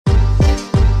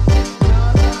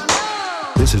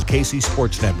This is KC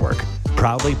Sports Network,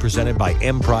 proudly presented by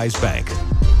Emprise Bank.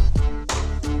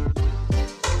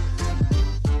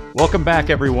 Welcome back,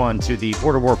 everyone, to the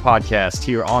Border War podcast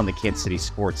here on the Kansas City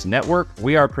Sports Network.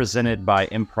 We are presented by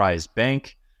Emprise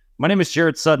Bank. My name is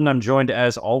Jared Sutton. I'm joined,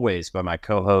 as always, by my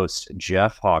co-host,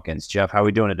 Jeff Hawkins. Jeff, how are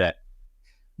we doing today?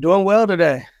 Doing well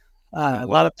today. A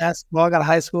lot of basketball. Got a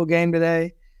high school game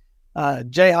today.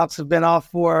 Jayhawks have been off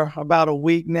for about a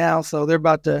week now, so they're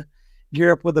about to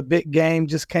gear up with a big game.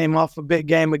 Just came off a big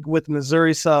game with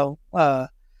Missouri, so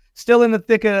still in the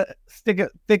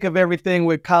thick of everything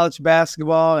with college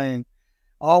basketball, and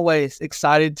always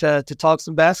excited to talk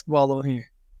some basketball over here.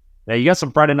 Yeah, you got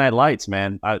some Friday night lights,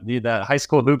 man. That high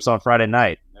school hoops on Friday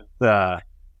night.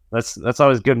 That's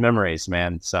always good memories,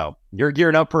 man. So you're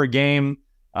gearing up for a game.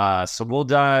 So we'll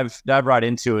dive right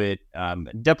into it.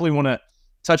 Definitely want to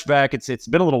touch back. It's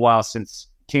been a little while since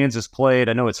Kansas played.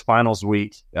 I know it's finals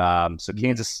week. So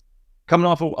Kansas coming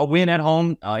off a win at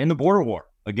home in the Border War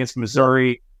against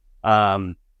Missouri.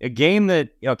 A game that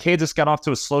Kansas got off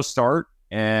to a slow start,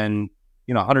 and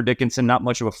Hunter Dickinson not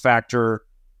much of a factor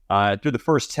through the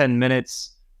first 10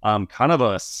 minutes. Kind of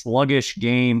a sluggish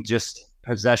game, just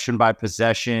possession by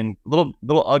possession, a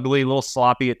little ugly, a little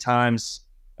sloppy at times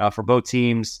for both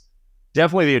teams.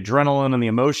 Definitely the adrenaline and the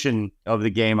emotion of the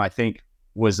game, I think,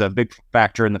 was a big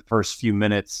factor in the first few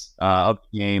minutes of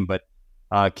the game. But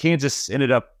Kansas ended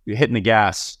up hitting the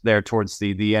gas there towards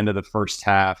the end of the first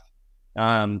half.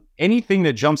 Anything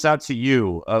that jumps out to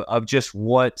you of just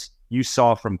what you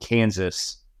saw from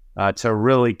Kansas to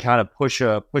really kind of push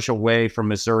away from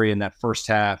Missouri in that first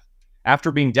half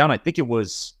after being down? I think it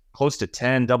was close to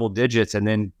 10 double digits, and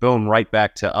then boom, right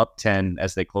back to up 10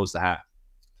 as they closed the half.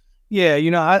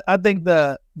 Yeah, I think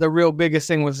the real biggest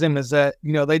thing with them is that,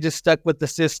 they just stuck with the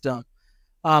system.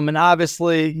 And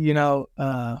obviously,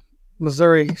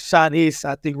 Missouri shot east,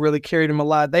 I think, really carried them a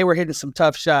lot. They were hitting some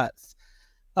tough shots,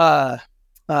 to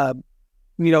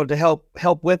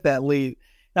help with that lead.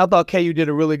 And I thought KU did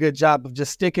a really good job of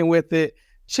just sticking with it,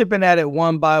 chipping at it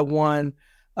one by one.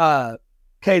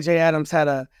 KJ Adams had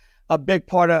a big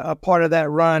part of that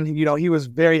run. He was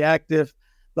very active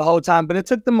the whole time, but it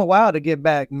took them a while to get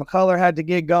back. McCullough had to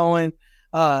get going.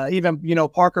 Even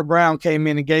Parker Brown came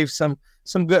in and gave some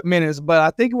good minutes, but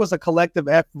I think it was a collective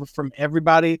effort from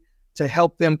everybody to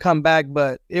help them come back.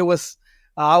 But it was,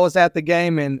 I was at the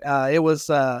game, and it was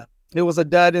a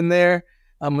dud in there.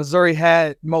 Missouri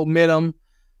had momentum.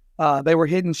 They were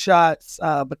hitting shots,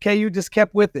 but KU just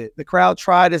kept with it. The crowd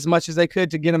tried as much as they could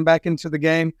to get them back into the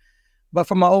game. But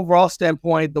from an overall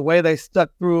standpoint, the way they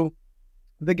stuck through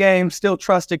the game, still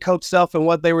trusted Coach Self and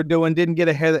what they were doing, didn't get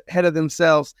ahead of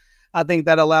themselves. I think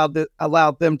that allowed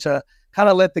them to kind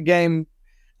of let the game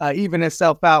even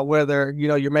itself out, whether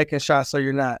you're making shots or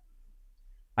you're not.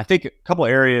 I think a couple of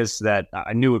areas that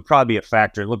I knew would probably be a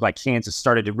factor. It looked like Kansas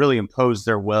started to really impose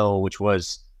their will, which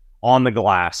was on the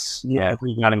glass,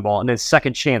 rebounding ball, and then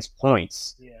second chance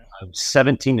points.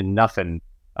 17-0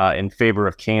 in favor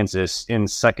of Kansas in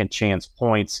second chance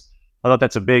points. I thought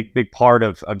that's a big part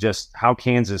of just how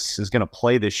Kansas is going to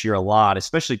play this year a lot,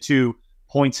 especially 2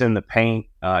 points in the paint.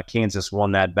 Kansas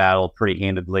won that battle pretty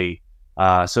handedly.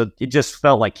 So it just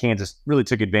felt like Kansas really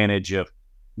took advantage of,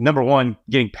 number one,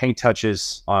 getting paint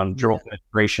touches on dribble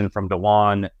penetration from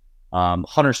DeJuan.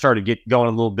 Hunter started to get going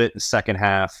a little bit in the second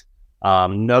half.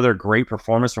 Another great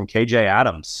performance from KJ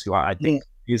Adams, who I think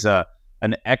is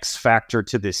an X factor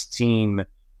to this team,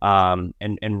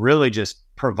 and really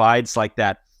just provides like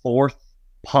that fourth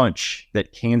punch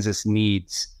that Kansas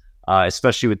needs,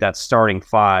 especially with that starting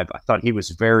 5. I thought he was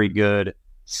very good.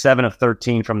 7 of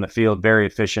 13 from the field, very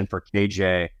efficient for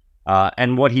KJ.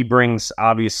 And what he brings,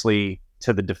 obviously,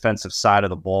 to the defensive side of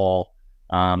the ball,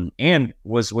 and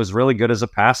was really good as a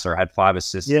passer, had 5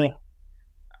 assists. Yeah.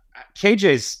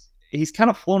 He's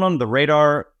kind of flown under the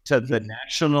radar to the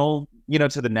national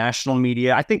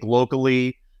media. I think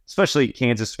locally, especially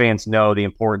Kansas fans know the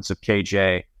importance of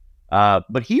KJ.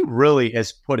 But he really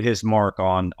has put his mark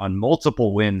on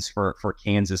multiple wins for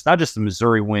Kansas, not just the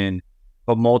Missouri win,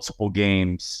 but multiple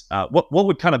games. What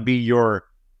would kind of be your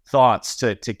thoughts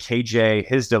to KJ,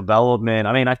 his development?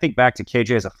 I mean, I think back to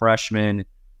KJ as a freshman,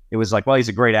 it was like, well, he's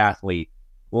a great athlete.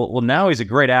 Well, now he's a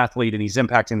great athlete, and he's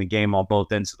impacting the game on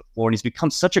both ends of the floor, and he's become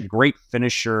such a great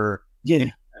finisher. Yeah.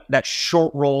 That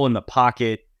short roll in the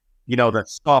pocket, the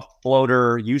soft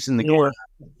floater, using the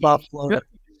soft floater.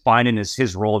 Finding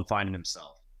his role and finding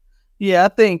himself. Yeah, I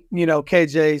think,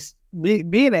 KJ's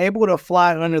being able to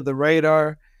fly under the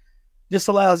radar just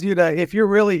allows you to, if you're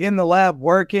really in the lab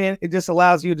working, it just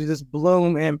allows you to just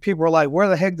bloom, and people are like, where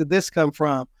the heck did this come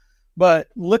from? But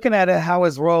looking at it, how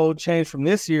his role changed from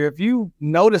this year, if you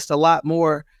noticed a lot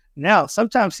more now,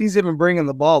 sometimes he's even bringing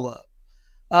the ball up.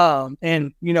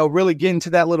 And, really getting to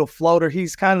that little floater.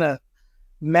 He's kind of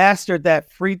mastered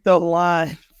that free throw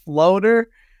line floater,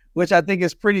 which I think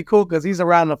is pretty cool because he's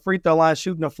around the free throw line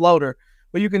shooting a floater.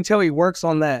 But you can tell he works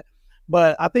on that.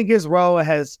 But I think his role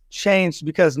has changed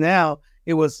because now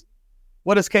it was,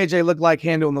 what does KJ look like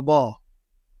handling the ball?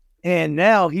 And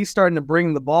now he's starting to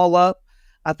bring the ball up.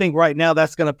 I think right now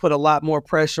that's going to put a lot more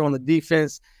pressure on the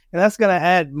defense, and that's going to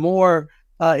add more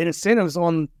incentives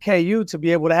on KU to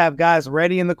be able to have guys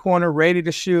ready in the corner, ready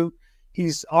to shoot.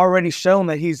 He's already shown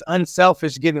that he's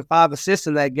unselfish, getting 5 assists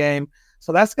in that game.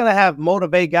 So that's going to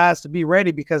motivate guys to be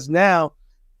ready because now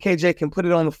KJ can put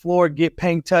it on the floor, get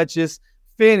paint touches,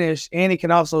 finish, and he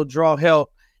can also draw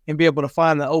help and be able to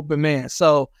find the open man.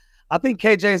 So I think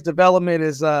KJ's development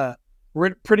is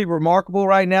pretty remarkable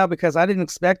right now because I didn't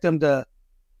expect him to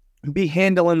be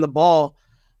handling the ball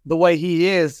the way he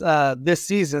is this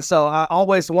season. So I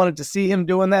always wanted to see him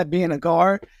doing that, being a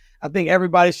guard. I think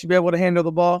everybody should be able to handle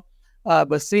the ball.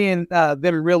 But seeing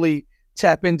them really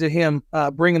tap into him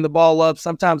bringing the ball up,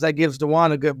 sometimes that gives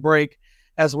DeJuan a good break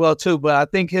as well, too. But I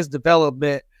think his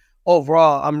development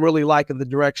overall, I'm really liking the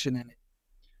direction in it.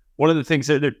 One of the things,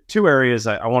 there are 2 areas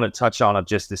I want to touch on of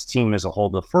just this team as a whole.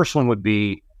 The first one would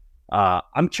be,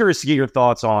 I'm curious to get your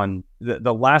thoughts on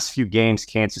the last few games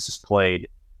Kansas has played.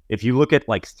 If you look at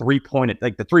like the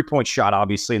 3-point shot,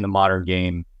 obviously in the modern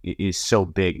game is so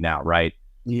big now, right?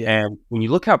 Yeah. And when you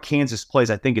look how Kansas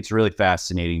plays, I think it's really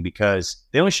fascinating because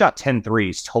they only shot 10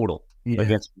 threes total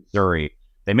against Missouri.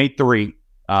 They made 3.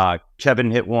 Kevin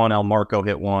hit 1, El Marco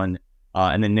hit 1,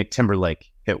 and then Nick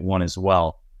Timberlake hit 1 as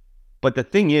well. But the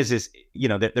thing is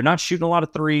they're not shooting a lot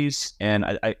of threes. And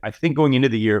I think going into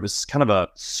the year, it was kind of a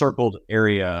circled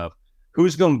area of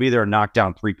who's going to be their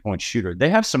knockdown 3-point shooter. They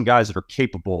have some guys that are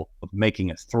capable of making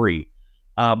a 3.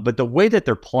 But the way that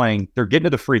they're playing, they're getting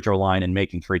to the free throw line and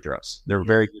making free throws. They're a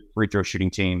very good free throw shooting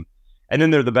team. And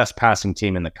then they're the best passing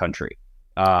team in the country.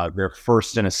 They're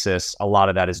first in assists. A lot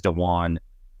of that is DeJuan.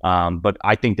 But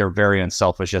I think they're very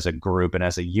unselfish as a group and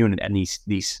as a unit. And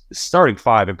these starting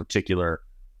 5 in particular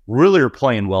really are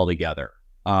playing well together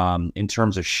in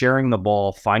terms of sharing the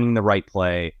ball, finding the right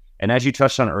play. And as you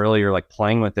touched on earlier, like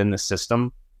playing within the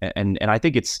system. And I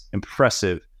think it's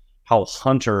impressive how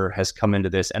Hunter has come into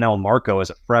this and El Marco as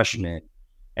a freshman.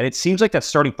 And it seems like that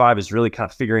starting 5 is really kind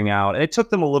of figuring out, and it took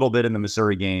them a little bit in the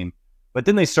Missouri game, but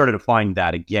then they started to find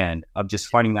that again of just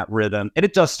finding that rhythm. And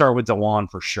it does start with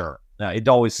DeJuan for sure. It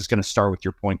always is going to start with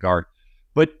your point guard.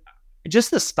 But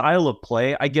just the style of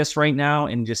play, I guess, right now,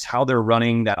 and just how they're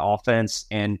running that offense.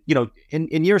 And,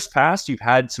 in years past, you've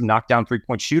had some knockdown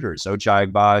 3-point shooters,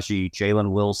 Ochai Agbaji,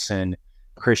 Jalen Wilson,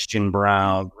 Christian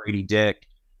Brown, Grady Dick.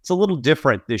 It's a little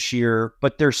different this year,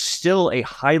 but they're still a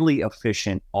highly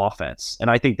efficient offense.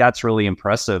 And I think that's really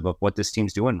impressive of what this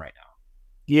team's doing right now.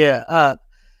 Yeah.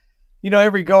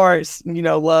 Every guard,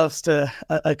 loves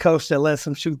a coach that lets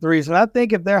them shoot threes. And I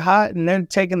think if they're hot and they're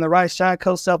taking the right shot,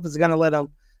 Coach Self is going to let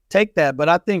them take that. But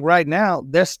I think right now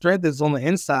their strength is on the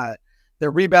inside.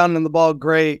 They're rebounding the ball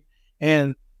great.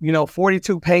 And,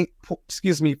 42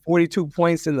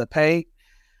 points in the paint.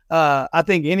 I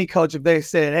think any coach, if they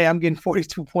said, hey, I'm getting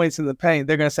 42 points in the paint,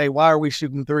 they're going to say, why are we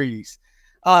shooting threes?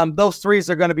 Those threes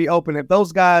are going to be open. If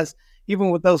those guys,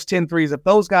 even with those 10 threes, if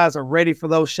those guys are ready for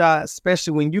those shots,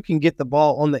 especially when you can get the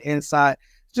ball on the inside,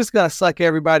 it's just going to suck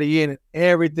everybody in, and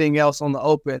everything else on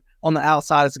the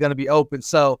outside is going to be open.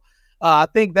 So I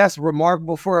think that's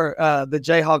remarkable for the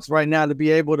Jayhawks right now to be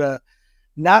able to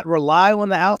not rely on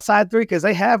the outside 3, because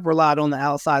they have relied on the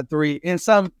outside 3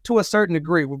 to a certain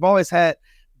degree. We've always had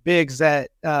bigs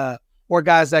that or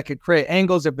guys that could create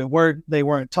angles if they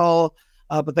weren't tall,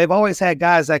 but they've always had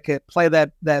guys that could play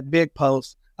that big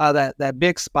post, that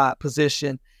big spot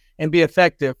position and be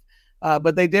effective.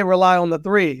 But they did rely on the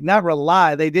 3. Not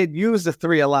rely, they did use the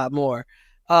 3 a lot more.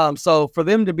 So for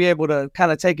them to be able to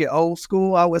kind of take it old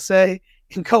school, I would say,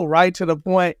 and go right to the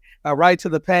point, right to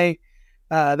the paint,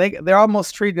 they're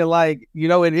almost treating it like,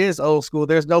 it is old school.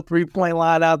 There's no 3-point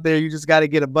line out there. You just got to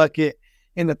get a bucket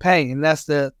in the paint, and that's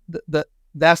the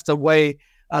way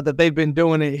that they've been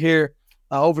doing it here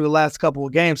over the last couple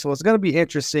of games. So it's going to be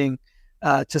interesting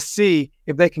to see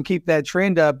if they can keep that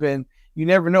trend up. And you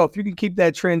never know if you can keep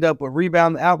that trend up with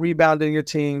out rebounding your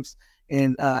teams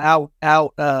and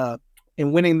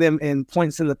and winning them in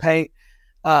points in the paint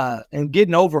and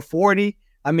getting over 40.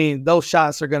 I mean, those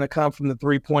shots are going to come from the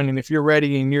 3-point, and if you're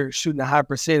ready and you're shooting a high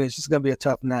percentage, it's going to be a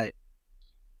tough night.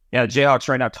 Yeah, Jayhawks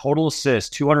right now, total assists,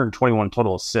 221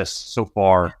 total assists so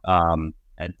far. And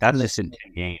And that's just in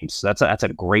 10 games. So that's a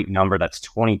great number. That's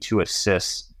 22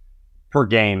 assists per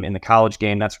game in the college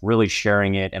game. That's really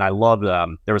sharing it. And I love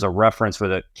there was a reference where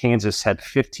the Kansas had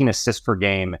 15 assists per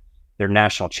game their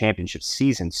national championship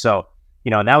season. So,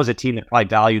 and that was a team that probably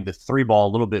valued the three ball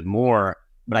a little bit more.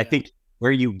 But I think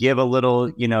where you give a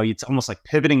little, it's almost like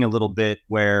pivoting a little bit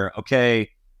where, okay,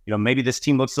 maybe this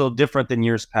team looks a little different than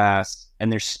years past,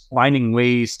 and they're finding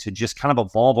ways to just kind of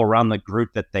evolve around the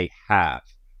group that they have.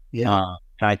 Yeah.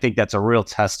 And I think that's a real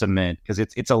testament because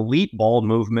it's elite ball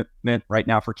movement right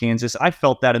now for Kansas. I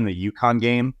felt that in the UConn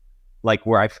game, like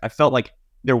where I felt like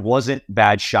there wasn't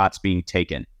bad shots being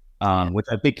taken, which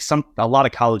I think a lot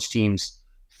of college teams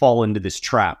fall into this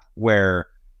trap where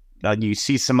you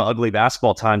see some ugly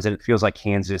basketball times and it feels like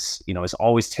Kansas, is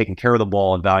always taking care of the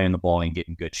ball and valuing the ball and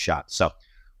getting good shots. So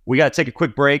we got to take a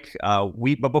quick break.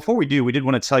 But before we do, we did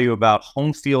want to tell you about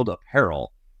Home Field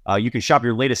Apparel. You can shop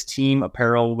your latest team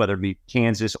apparel, whether it be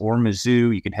Kansas or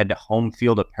Mizzou. You can head to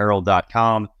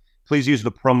homefieldapparel.com. Please use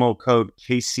the promo code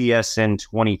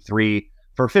KCSN23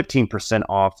 for 15%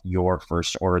 off your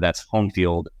first order. That's Home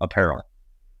Field Apparel.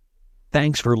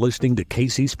 Thanks for listening to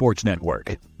KC Sports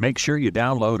Network. Make sure you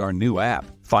download our new app.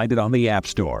 Find it on the App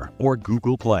Store or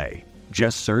Google Play.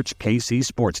 Just search KC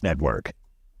Sports Network.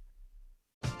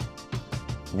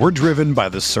 We're driven by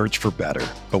the search for better.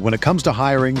 But when it comes to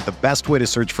hiring, the best way to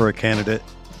search for a candidate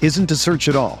isn't to search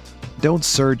at all. Don't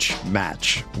search,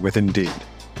 match with Indeed.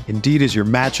 Indeed is your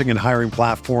matching and hiring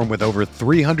platform with over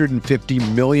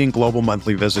 350 million global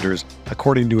monthly visitors,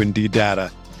 according to Indeed data,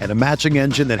 and a matching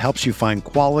engine that helps you find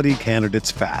quality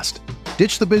candidates fast.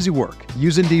 Ditch the busy work.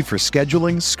 Use Indeed for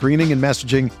scheduling, screening, and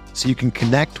messaging so you can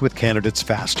connect with candidates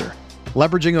faster.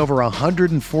 Leveraging over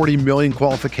 140 million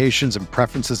qualifications and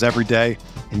preferences every day,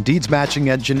 Indeed's matching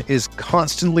engine is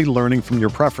constantly learning from your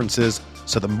preferences,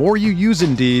 so the more you use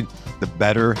Indeed, the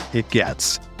better it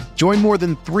gets. Join more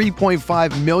than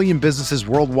 3.5 million businesses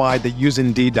worldwide that use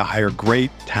Indeed to hire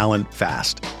great talent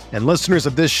fast. And listeners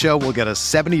of this show will get a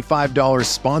 $75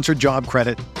 sponsored job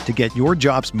credit to get your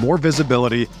jobs more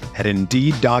visibility at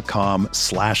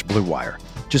Indeed.com/Blue Wire.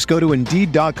 Just go to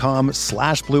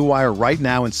Indeed.com/Blue Wire right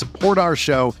now and support our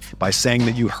show by saying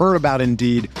that you heard about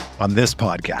Indeed on this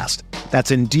podcast.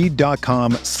 That's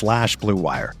Indeed.com/Blue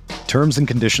Wire. Terms and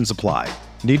conditions apply.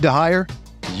 Need to hire?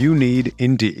 You need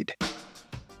Indeed.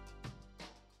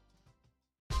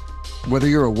 Whether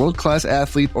you're a world-class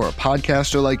athlete or a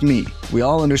podcaster like me, we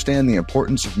all understand the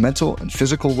importance of mental and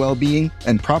physical well-being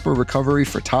and proper recovery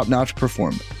for top-notch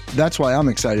performance. That's why I'm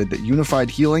excited that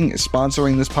Unified Healing is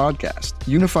sponsoring this podcast.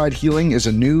 Unified Healing is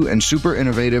a new and super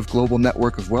innovative global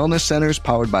network of wellness centers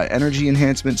powered by Energy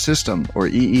Enhancement System, or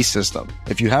EE System.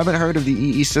 If you haven't heard of the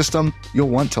EE System, you'll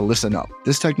want to listen up.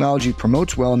 This technology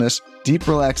promotes wellness, deep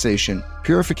relaxation,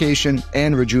 purification,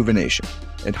 and rejuvenation.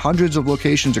 In hundreds of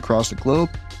locations across the globe,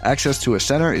 access to a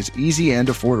center is easy and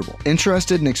affordable.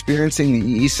 Interested in experiencing the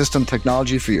EE System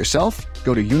technology for yourself?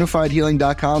 Go to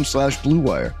unifiedhealing.com/Blue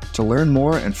Wire to learn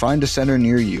more and find a center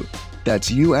near you.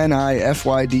 That's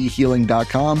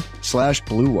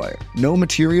UNIFYDhealing.com/Blue Wire. No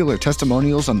material or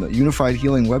testimonials on the Unified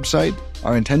Healing website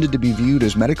are intended to be viewed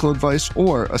as medical advice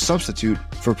or a substitute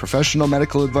for professional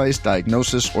medical advice,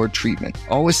 diagnosis, or treatment.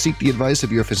 Always seek the advice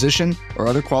of your physician or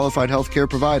other qualified healthcare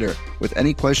provider with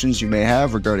any questions you may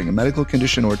have regarding a medical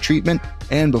condition or treatment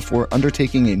and before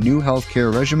undertaking a new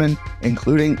healthcare regimen,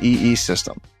 including EE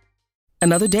System.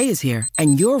 Another day is here,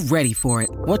 and you're ready for it.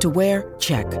 What to wear?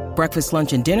 Check. Breakfast,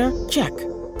 lunch, and dinner? Check.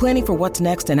 Planning for what's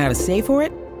next and how to save for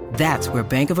it? That's where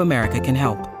Bank of America can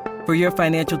help. For your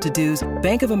financial to-dos,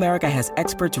 Bank of America has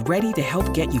experts ready to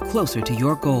help get you closer to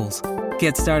your goals.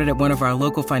 Get started at one of our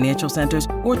local financial centers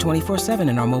or 24/7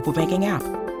 in our mobile banking app.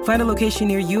 Find a location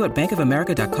near you at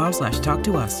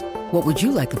bankofamerica.com/talktous. What would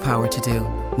you like the power to do?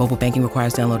 Mobile banking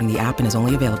requires downloading the app and is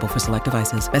only available for select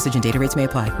devices. Message and data rates may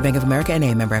apply. Bank of America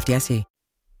N.A., member FDIC.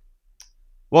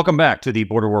 Welcome back to the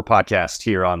Border War podcast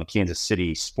here on the Kansas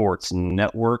City Sports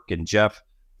Network. And Jeff,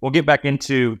 we'll get back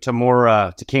into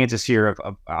more to Kansas here.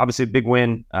 Obviously, a big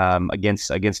win against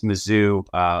Mizzou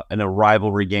in a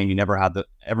rivalry game. You never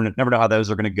know how those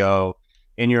are going to go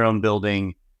in your own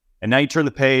building. And now you turn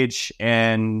the page,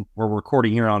 and we're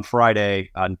recording here on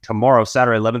Friday. Tomorrow,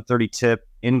 Saturday, 11:30 tip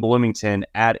in Bloomington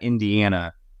at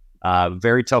Indiana.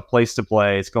 Very tough place to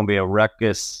play. It's going to be a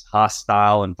ruckus,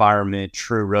 hostile environment,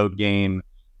 true road game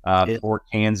for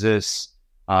Kansas.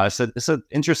 It's an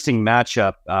interesting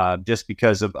matchup just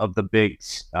because of the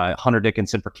bigs, Hunter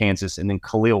Dickinson for Kansas, and then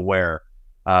Khalil Ware,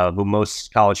 who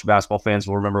most college basketball fans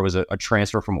will remember was a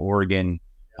transfer from Oregon.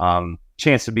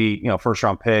 Chance to be, first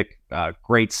round pick,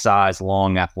 great size,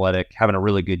 long, athletic, having a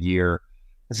really good year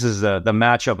This is the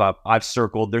matchup I've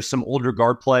circled. There's some older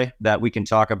guard play that we can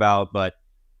talk about, but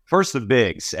first the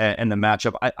bigs and the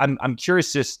matchup. I'm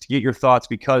curious just to get your thoughts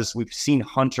because we've seen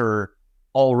Hunter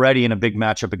already in a big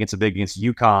matchup against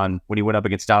UConn when he went up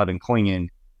against Donovan Clingan.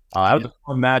 That was a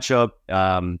fun matchup.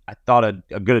 I thought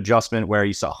a good adjustment where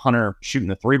you saw Hunter shooting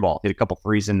the three ball, hit a couple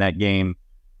threes in that game.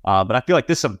 But I feel like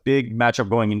this is a big matchup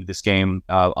going into this game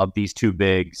of these two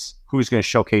bigs. Who's going to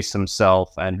showcase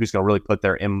himself and who's going to really put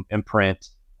their imprint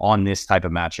on this type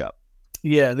of matchup?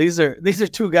 Yeah, these are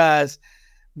two guys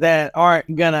that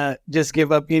aren't going to just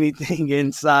give up anything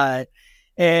inside.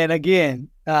 And again,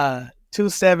 2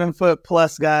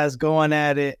 7-foot-plus guys going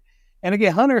at it. And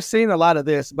again, Hunter's seen a lot of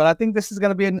this, but I think this is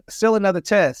going to be still another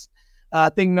test. I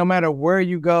think no matter where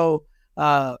you go,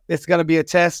 it's going to be a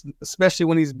test, especially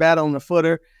when he's battling the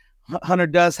footer. Hunter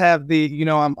does have the,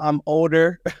 I'm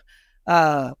older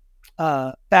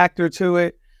factor to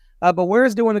it. But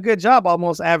Ware's doing a good job,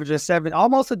 almost averaging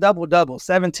almost a double-double,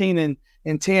 17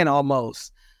 and 10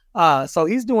 almost. So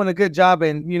he's doing a good job.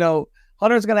 And,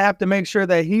 Hunter's going to have to make sure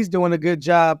that he's doing a good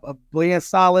job of being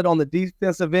solid on the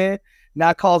defensive end,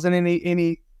 not causing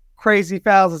any crazy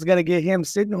fouls that's going to get him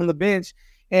sitting on the bench.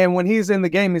 And when he's in the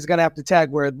game, he's going to have to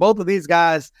tag where both of these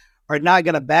guys are not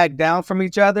going to back down from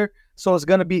each other. So it's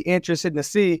going to be interesting to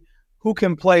see who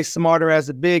can play smarter as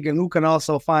a big and who can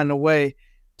also find a way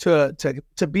to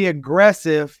be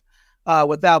aggressive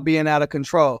without being out of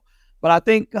control. But I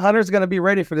think Hunter's going to be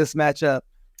ready for this matchup.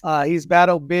 He's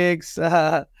battled bigs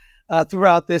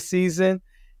throughout this season,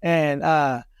 and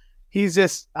I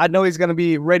know he's going to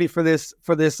be ready for this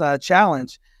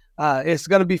challenge. It's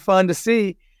going to be fun to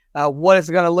see what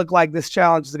it's going to look like. This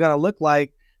challenge is going to look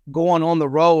like going on the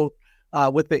road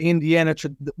with the Indiana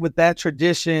with that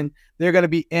tradition. They're going to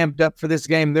be amped up for this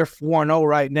game. They're 4-0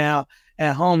 right now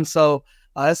at home, so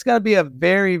it's going to be a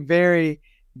very, very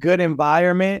good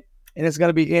environment, and it's going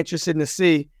to be interesting to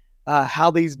see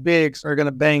how these bigs are going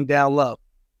to bang down low.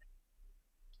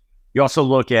 You also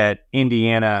look at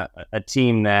Indiana, a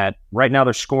team that right now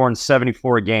they're scoring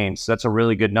 74 games. So that's a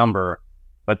really good number,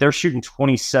 but they're shooting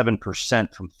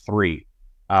 27% from three.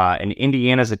 And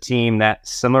Indiana's a team that,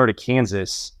 similar to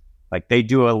Kansas, like they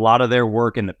do a lot of their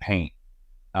work in the paint.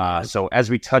 So as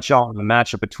we touch on the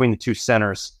matchup between the two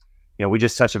centers, we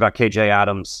just touched about KJ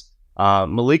Adams.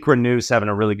 Malik Renew's having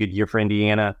a really good year for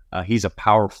Indiana. He's a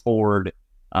power forward.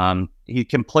 He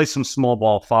can play some small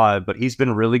ball five, but he's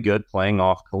been really good playing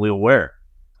off Khalil Ware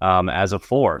as a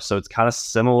four. So it's kind of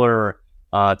similar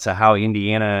to how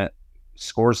Indiana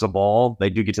scores the ball. They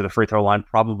do get to the free throw line.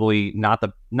 Probably not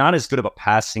as good of a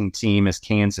passing team as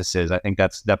Kansas is. I think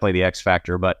that's definitely the X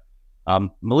factor. But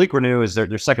Malik Renew is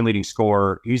their second leading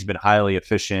scorer. He's been highly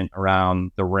efficient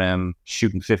around the rim,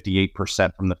 shooting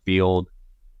 58% from the field.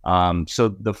 So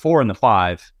the 4 and the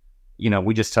 5.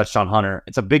 We just touched on Hunter.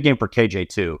 It's a big game for KJ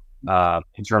too,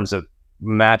 in terms of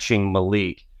matching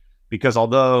Malik, because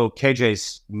although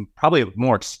KJ's probably a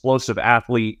more explosive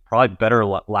athlete, probably better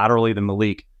laterally than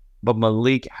Malik, but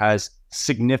Malik has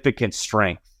significant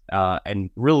strength, and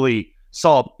really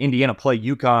saw Indiana play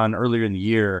UConn earlier in the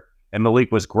year, and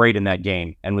Malik was great in that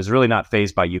game and was really not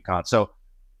fazed by UConn. So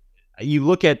you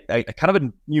look at a kind of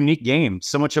a unique game.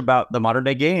 So much about the modern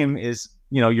day game is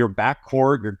your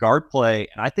backcourt, your guard play,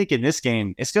 and I think in this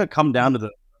game it's going to come down to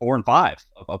the 4 and 5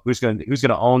 of who's going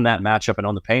to own that matchup and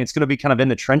own the paint. It's going to be kind of in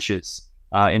the trenches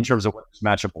in terms of what this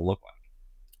matchup will look like.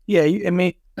 Yeah,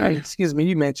 excuse me,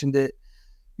 you mentioned it.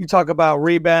 You talk about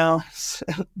rebounds.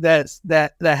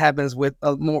 that happens with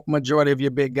a majority of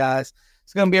your big guys.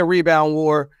 It's going to be a rebound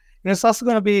war, and it's also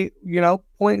going to be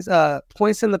points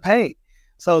in the paint.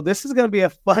 So this is going to be a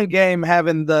fun game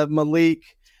having the Malik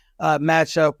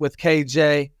matchup with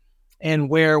KJ and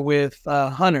Ware with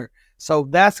Hunter. So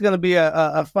that's going to be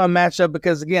a fun matchup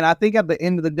because, again, I think at the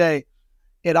end of the day,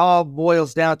 it all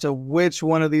boils down to which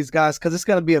one of these guys, because it's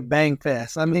going to be a bang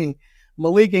fest. I mean,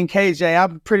 Malik and KJ,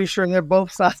 I'm pretty sure they're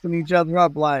both sizing each other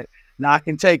up like, I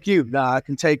can take you. I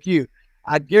can take you.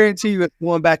 I guarantee you it's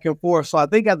going back and forth. So I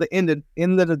think at the end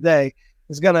of the day,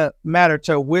 it's going to matter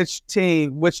to which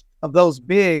of those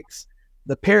bigs,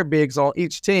 the pair bigs on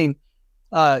each team,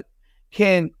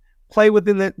 can play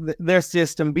within their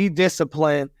system, be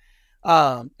disciplined,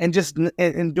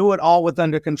 and do it all with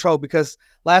under control. Because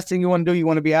last thing you want to do, you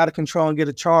want to be out of control and get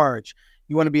a charge.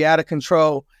 You want to be out of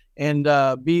control and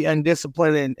be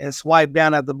undisciplined and swipe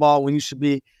down at the ball when you should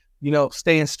be,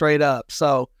 staying straight up.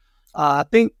 So I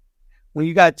think when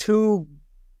you got two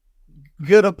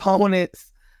good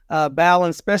opponents battling,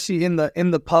 especially in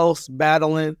the post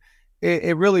battling,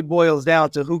 it really boils down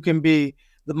to who can be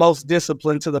the most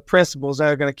disciplined to the principles that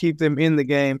are going to keep them in the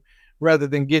game rather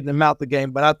than getting them out the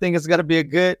game. But I think it's going to be a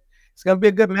good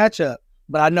matchup.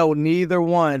 But I know neither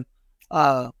one,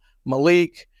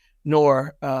 Malik,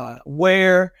 nor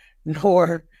Ware,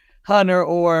 nor Hunter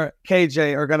or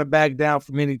KJ are going to back down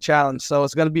from any challenge. So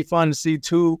it's going to be fun to see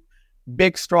two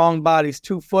big, strong bodies,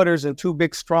 2-footers and two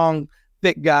big, strong,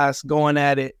 thick guys going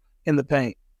at it in the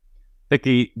paint. I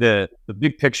think the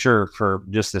big picture for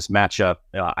just this matchup,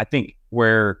 I think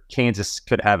where Kansas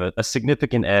could have a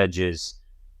significant edge is,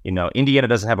 Indiana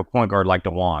doesn't have a point guard like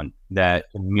DeJuan that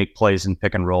can make plays in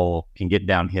pick and roll, can get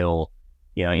downhill.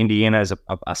 Indiana is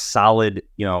a solid,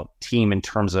 team in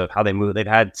terms of how they move. They've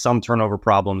had some turnover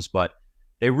problems, but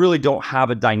they really don't have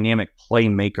a dynamic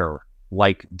playmaker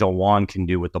like DeJuan can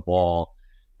do with the ball.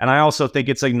 And I also think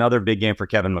it's another big game for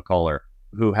Kevin McCullough,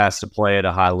 who has to play at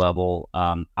a high level.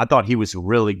 I thought he was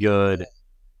really good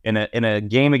in a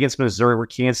game against Missouri where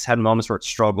Kansas had moments where it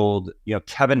struggled.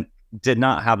 Kevin did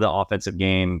not have the offensive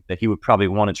game that he would probably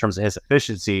want in terms of his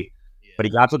efficiency, but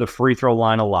he got to the free throw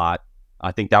line a lot.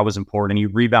 I think that was important. He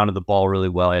rebounded the ball really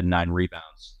well. He had 9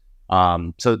 rebounds.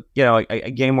 So,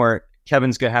 a game where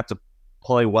Kevin's going to have to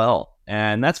play well.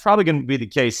 And that's probably going to be the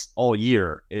case all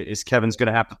year, is Kevin's going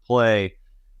to have to play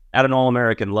at an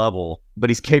All-American level, but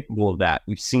he's capable of that.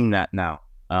 We've seen that now.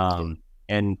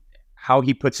 And how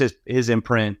he puts his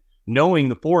imprint, knowing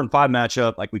the 4 and 5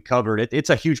 matchup, like we covered, it's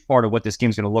a huge part of what this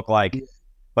game's going to look like.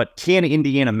 But can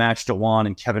Indiana match DeJuan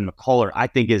and Kevin McCullough, I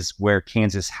think is where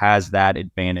Kansas has that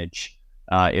advantage.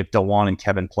 If DeJuan and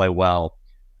Kevin play well,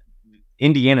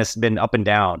 Indiana's been up and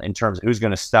down in terms of who's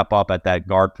going to step up at that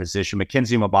guard position.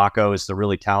 Mackenzie Mbako is the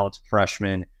really talented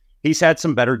freshman. He's had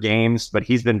some better games, but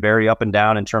he's been very up and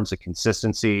down in terms of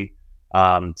consistency.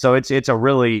 So it's a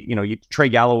really, Trey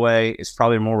Galloway is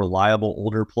probably a more reliable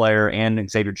older player, and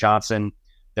Xavier Johnson,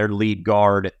 their lead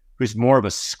guard, who's more of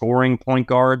a scoring point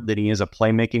guard than he is a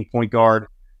playmaking point guard.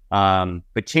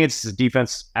 But Kansas'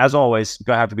 defense, as always,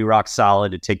 going to have to be rock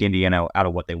solid to take Indiana out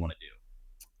of what they want to do.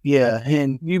 Yeah,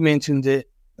 and you mentioned it,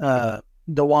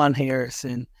 DeJuan Harris,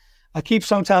 and I keep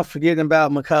sometimes forgetting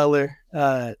about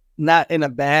McCullough, not in a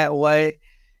bad way.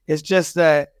 It's just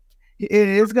that it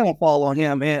is going to fall on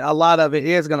him, and a lot of it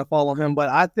is going to fall on him. But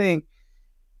I think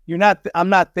I'm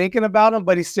not thinking about him,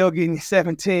 but he's still getting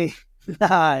 17,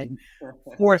 9,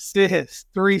 4 assists,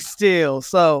 3 steals.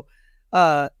 So,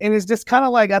 and it's just kind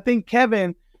of like, I think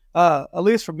Kevin, at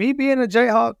least for me being a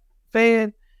Jayhawk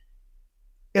fan,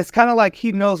 it's kind of like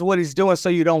he knows what he's doing, so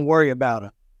you don't worry about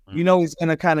him. He's going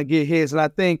to kind of get his. And I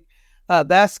think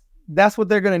that's what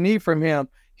they're going to need from him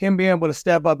being able to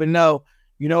step up and know,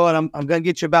 you know what, I'm going to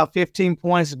get you about 15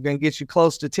 points. I'm going to get you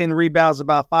close to 10 rebounds,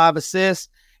 about 5 assists,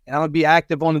 and I'm going to be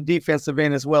active on the defensive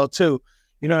end as well, too.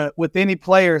 With any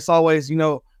player, it's always,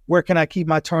 where can I keep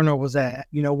my turnovers at?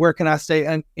 Where can I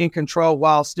stay in control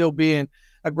while still being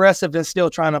aggressive and still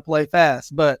trying to play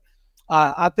fast? But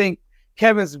I think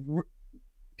Kevin's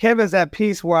at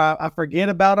peace where I forget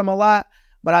about him a lot,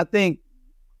 but I think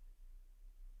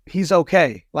he's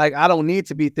okay. Like, I don't need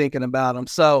to be thinking about him.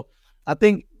 So I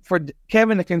think for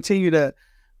Kevin to continue to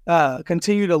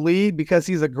lead, because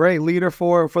he's a great leader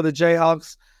for the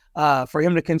Jayhawks, for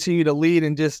him to continue to lead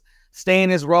and just stay in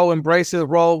his role, embrace his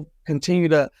role, continue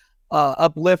to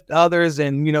uplift others,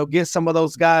 and, get some of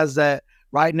those guys that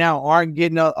right now aren't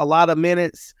getting a lot of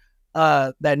minutes,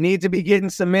 that need to be getting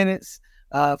some minutes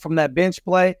from that bench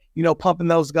play, pumping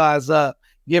those guys up,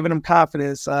 giving them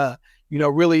confidence,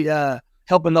 really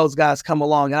helping those guys come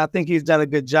along. And I think he's done a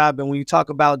good job. And when you talk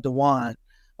about DeJuan,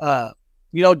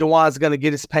 DeJuan's going to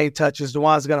get his paint touches.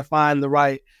 DeJuan's going to find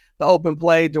the open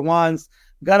play. DeJuan's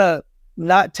going to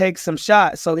not take some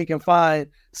shots so he can find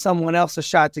someone else a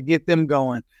shot to get them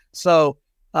going. So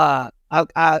I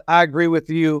agree with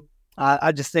you.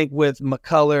 I just think with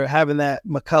McCullough, having that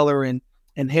McCullough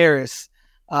and Harris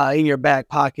in your back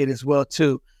pocket as well,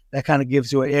 too, that kind of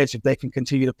gives you an edge if they can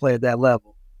continue to play at that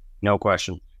level. No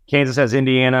question. Kansas has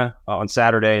Indiana on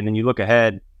Saturday, and then you look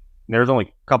ahead, there's only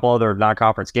a couple other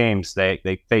non-conference games.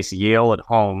 They face Yale at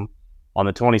home on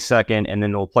the 22nd, and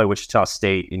then they'll play Wichita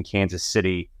State in Kansas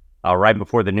City right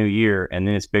before the new year, and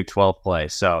then it's Big 12 play.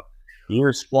 So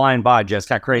year's flying by, just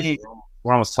kind of crazy.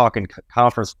 We're almost talking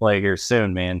conference play here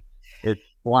soon, man. It's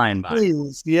flying by.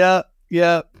 Please. Yep.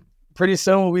 Pretty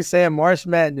soon we'll be saying March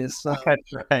Madness. So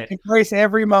that's right. Embrace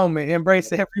every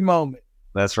moment.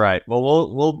 That's right.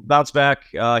 Well, we'll bounce back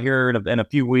here in a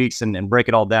few weeks and break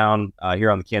it all down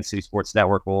here on the Kansas City Sports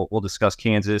Network. We'll discuss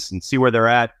Kansas and see where they're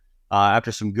at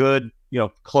after some good,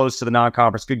 close to the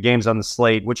non-conference, good games on the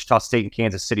slate. Wichita State and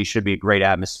Kansas City should be a great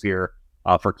atmosphere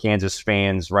for Kansas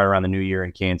fans right around the new year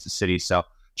in Kansas City. So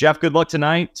Jeff, good luck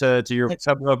tonight to your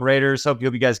Pembroke Raiders. Hope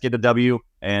you guys get the W,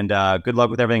 and good luck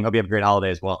with everything. Hope you have a great holiday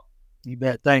as well. You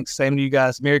bet. Thanks. Same to you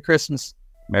guys. Merry Christmas.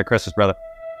 Merry Christmas, brother.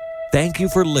 Thank you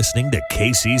for listening to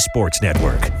KC Sports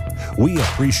Network. We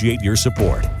appreciate your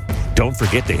support. Don't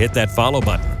forget to hit that follow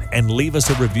button and leave us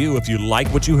a review if you like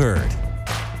what you heard.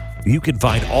 You can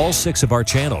find all 6 of our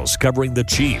channels covering the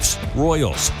Chiefs,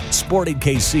 Royals, Sporting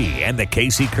KC, and the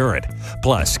KC Current,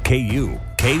 plus KU,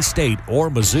 K-State, or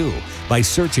Mizzou by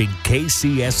searching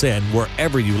KCSN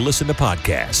wherever you listen to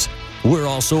podcasts. We're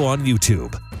also on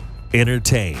YouTube.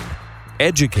 Entertain,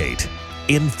 educate,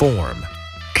 inform.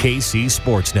 KC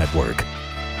Sports Network.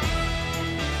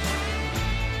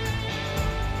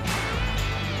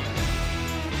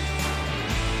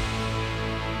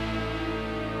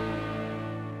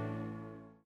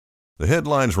 The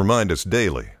headlines remind us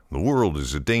daily, the world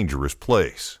is a dangerous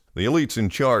place. The elites in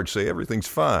charge say everything's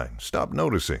fine, stop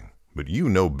noticing. But you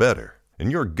know better.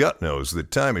 And your gut knows that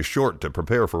time is short to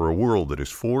prepare for a world that is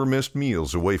 4 missed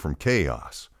meals away from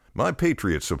chaos. My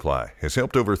Patriot Supply has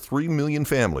helped over 3 million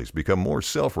families become more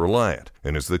self-reliant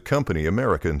and is the company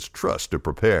Americans trust to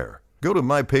prepare. Go to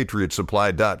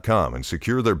MyPatriotSupply.com and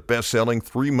secure their best-selling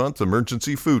 3-month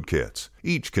emergency food kits.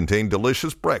 Each contain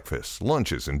delicious breakfasts,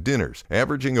 lunches, and dinners,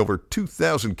 averaging over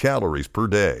 2,000 calories per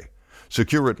day.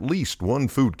 Secure at least 1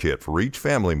 food kit for each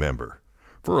family member.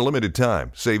 For a limited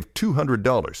time, save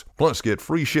 $200, plus get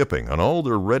free shipping on all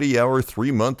their Ready Hour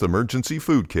 3-month emergency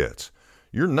food kits.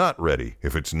 You're not ready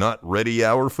if it's not Ready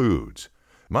Hour Foods.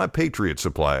 My Patriot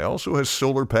Supply also has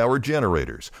solar power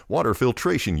generators, water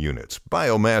filtration units,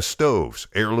 biomass stoves,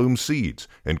 heirloom seeds,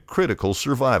 and critical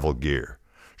survival gear.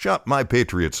 Shop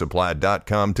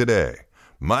MyPatriotSupply.com today.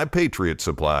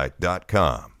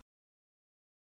 MyPatriotSupply.com.